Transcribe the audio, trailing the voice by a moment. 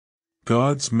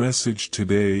God's message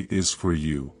today is for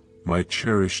you, my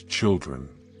cherished children.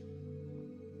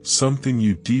 Something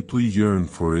you deeply yearn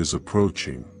for is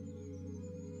approaching.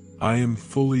 I am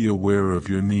fully aware of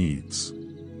your needs.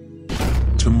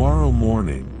 Tomorrow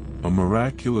morning, a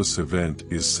miraculous event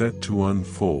is set to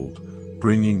unfold,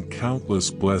 bringing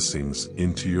countless blessings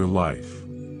into your life.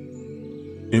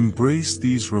 Embrace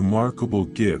these remarkable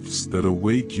gifts that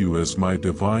await you as my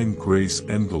divine grace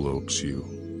envelopes you.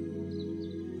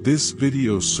 This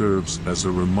video serves as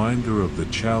a reminder of the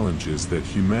challenges that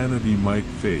humanity might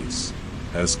face,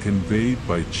 as conveyed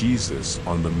by Jesus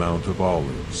on the Mount of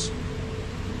Olives.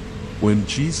 When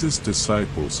Jesus'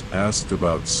 disciples asked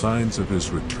about signs of his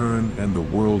return and the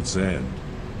world's end,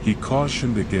 he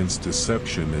cautioned against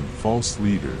deception and false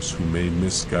leaders who may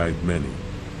misguide many.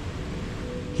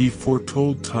 He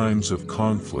foretold times of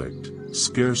conflict,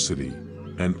 scarcity,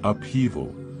 and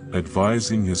upheaval,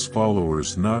 advising his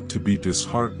followers not to be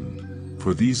disheartened,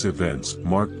 for these events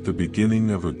marked the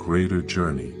beginning of a greater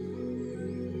journey.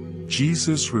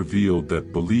 Jesus revealed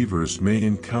that believers may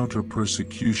encounter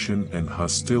persecution and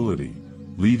hostility,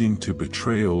 leading to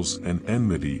betrayals and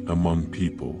enmity among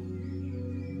people.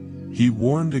 He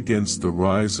warned against the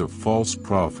rise of false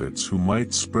prophets who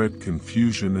might spread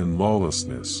confusion and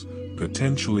lawlessness,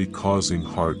 potentially causing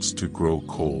hearts to grow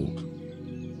cold.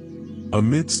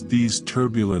 Amidst these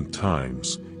turbulent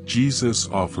times, Jesus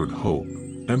offered hope,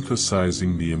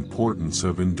 emphasizing the importance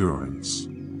of endurance.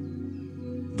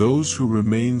 Those who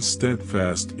remain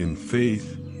steadfast in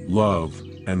faith, love,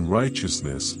 and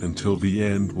righteousness until the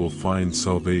end will find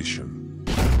salvation.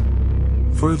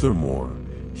 Furthermore,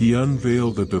 he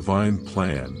unveiled a divine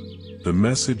plan. The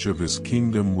message of his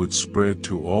kingdom would spread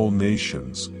to all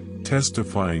nations,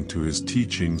 testifying to his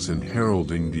teachings and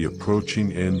heralding the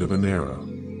approaching end of an era.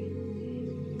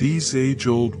 These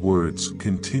age-old words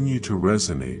continue to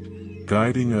resonate,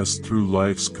 guiding us through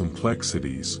life's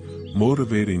complexities,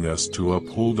 motivating us to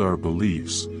uphold our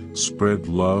beliefs, spread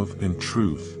love and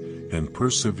truth, and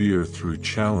persevere through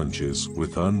challenges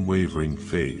with unwavering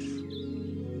faith.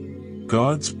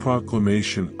 God's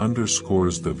proclamation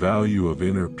underscores the value of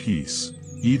inner peace,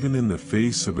 even in the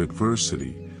face of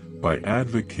adversity, by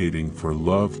advocating for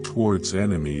love towards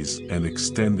enemies and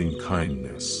extending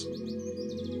kindness.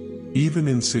 Even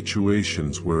in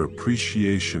situations where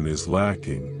appreciation is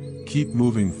lacking, keep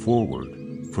moving forward,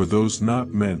 for those not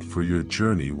meant for your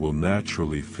journey will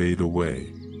naturally fade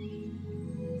away.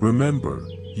 Remember,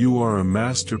 you are a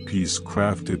masterpiece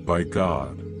crafted by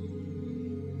God.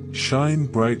 Shine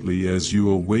brightly as you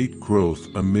await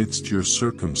growth amidst your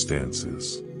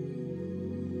circumstances.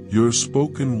 Your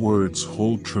spoken words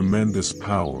hold tremendous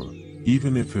power,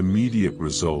 even if immediate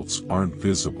results aren't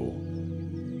visible.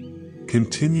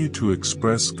 Continue to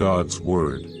express God's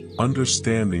word,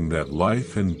 understanding that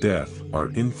life and death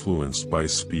are influenced by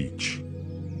speech.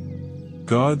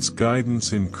 God's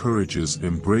guidance encourages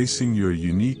embracing your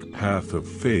unique path of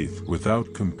faith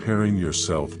without comparing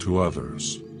yourself to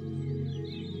others.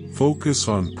 Focus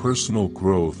on personal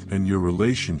growth and your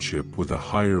relationship with a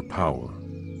higher power.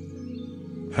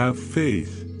 Have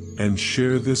faith, and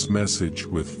share this message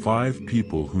with 5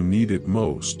 people who need it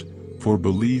most, for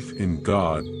belief in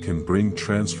God can bring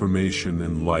transformation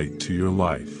and light to your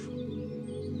life.